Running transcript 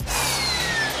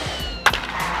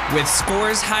With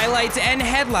scores, highlights, and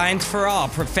headlines for all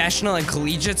professional and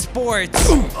collegiate sports.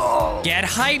 Get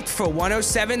hyped for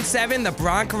 107.7 The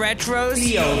Bronx Retro's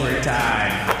The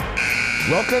Overtime.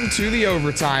 Welcome to The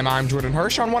Overtime. I'm Jordan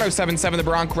Hirsh on 107.7 The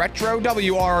Bronx Retro,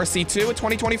 WRRC2, a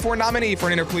 2024 nominee for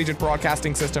an Intercollegiate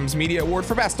Broadcasting Systems Media Award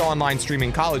for Best Online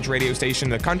Streaming College Radio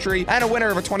Station in the country, and a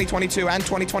winner of a 2022 and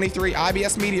 2023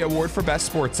 IBS Media Award for Best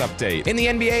Sports Update. In the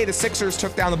NBA, the Sixers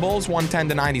took down the Bulls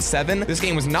 110-97. This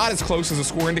game was not as close as the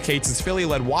score indicates, as Philly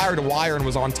led wire to wire and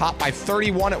was on top by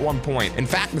 31 at one point. In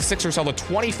fact, the Sixers held a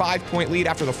 25-point lead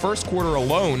after the first quarter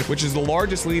alone, which is the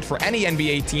largest lead for any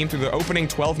NBA team through the opening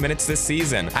 12 minutes this season.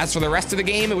 As for the rest of the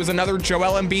game, it was another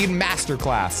Joel Embiid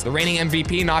masterclass. The reigning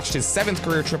MVP notched his 7th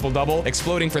career triple-double,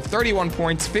 exploding for 31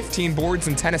 points, 15 boards,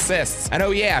 and 10 assists. And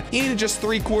oh yeah, he needed just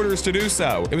 3 quarters to do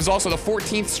so. It was also the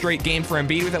 14th straight game for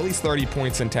Embiid with at least 30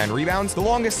 points and 10 rebounds, the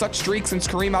longest such streak since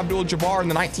Kareem Abdul-Jabbar in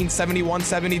the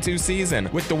 1971-72 season.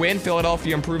 With the win,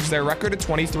 Philadelphia improves their record to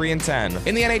 23-10.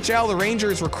 In the NHL, the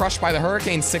Rangers were crushed by the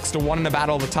Hurricanes 6-1 in a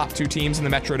battle of the top 2 teams in the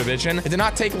Metro Division. It did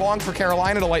not take long for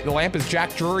Carolina to light the lamp as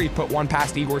Jack Drury put one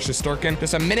past Igor Shesterkin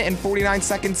just a minute and 49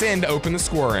 seconds in to open the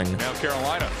scoring. Now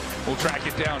Carolina will track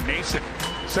it down. Nason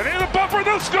setting the bumper,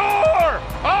 the score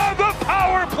on the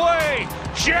power play.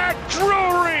 Jack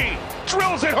Drury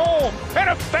drills it home, and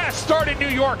a fast start in New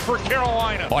York for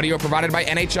Carolina. Audio provided by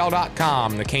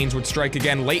NHL.com. The Canes would strike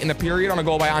again late in the period on a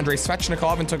goal by Andrei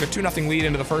Svechnikov and took a 2-0 lead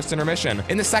into the first intermission.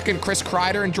 In the second, Chris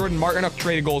Kreider and Jordan Martinook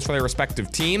traded goals for their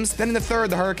respective teams. Then in the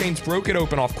third, the Hurricanes broke it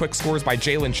open off quick scores by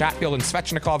Jalen Chatfield and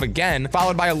Svechnikov again,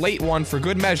 followed by a late one for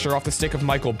good measure off the stick of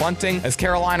Michael Bunting, as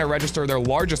Carolina registered their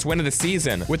largest win of the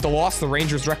season. With the loss, the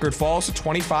Rangers' record falls to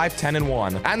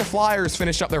 25-10-1. And the Flyers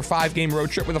finished up their 5-game road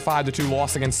trip with a 5-2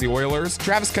 loss against the Oilers.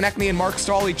 Travis Konechny and Mark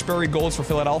Stahl each buried goals for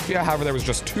Philadelphia. However, there was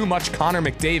just too much Connor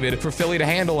McDavid for Philly to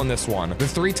handle in this one. The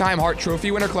 3-time Hart Trophy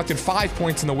winner collected 5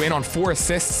 points in the win on 4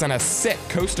 assists and a sick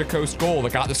coast-to-coast goal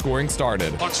that got the scoring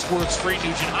started. Puck squirts free.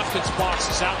 Nugent Hopkins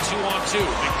boxes out 2-on-2.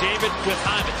 McDavid with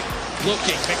Hyman.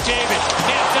 Looking. McDavid.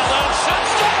 Hands it low. Shot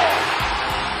score!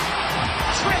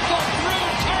 Triple through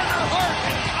Carter Hart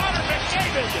and Connor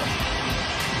McDavid.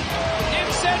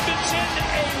 Gives Edmonton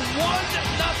a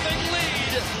 1-0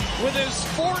 lead with his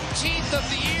 14th of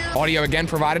the year. Audio again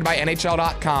provided by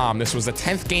NHL.com. This was the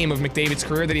 10th game of McDavid's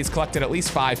career that he's collected at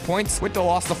least 5 points. With the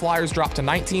loss, the Flyers dropped to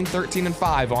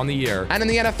 19-13-5 on the year. And in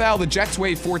the NFL, the Jets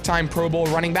waived 4-time Pro Bowl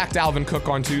running back Dalvin Cook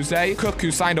on Tuesday. Cook,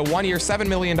 who signed a 1-year, $7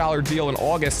 million deal in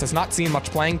August, has not seen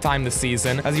much playing time this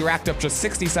season, as he racked up just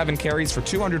 67 carries for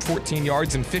 214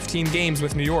 yards in 15 games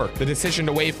with New York. The decision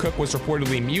to waive Cook was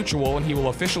reportedly mutual, and he will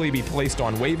officially be placed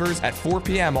on waivers at 4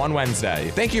 p.m. on Wednesday.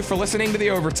 Thank you for listening to The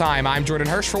Overtime. I'm Jordan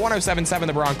Hirsh for 107.7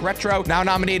 The Bronx Retro, now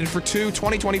nominated for 2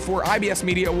 2024 IBS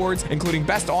Media Awards, including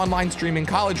Best Online Streaming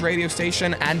College Radio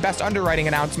Station and Best Underwriting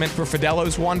Announcement for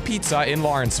Fidelo's One Pizza in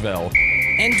Lawrenceville.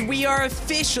 And we are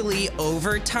officially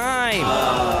overtime.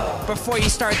 Before you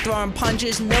start throwing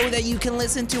punches, know that you can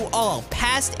listen to all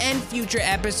past and future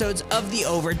episodes of The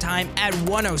Overtime at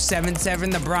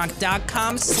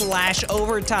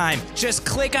 1077thebronx.com/overtime. Just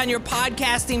click on your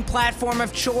podcasting platform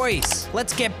of choice.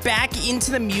 Let's get back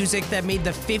into the music that made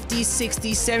the 50s,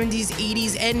 60s, 70s,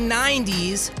 80s, and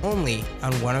 90s, only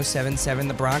on 1077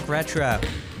 The Bronx Retro.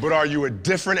 But are you a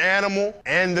different animal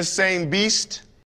and the same beast?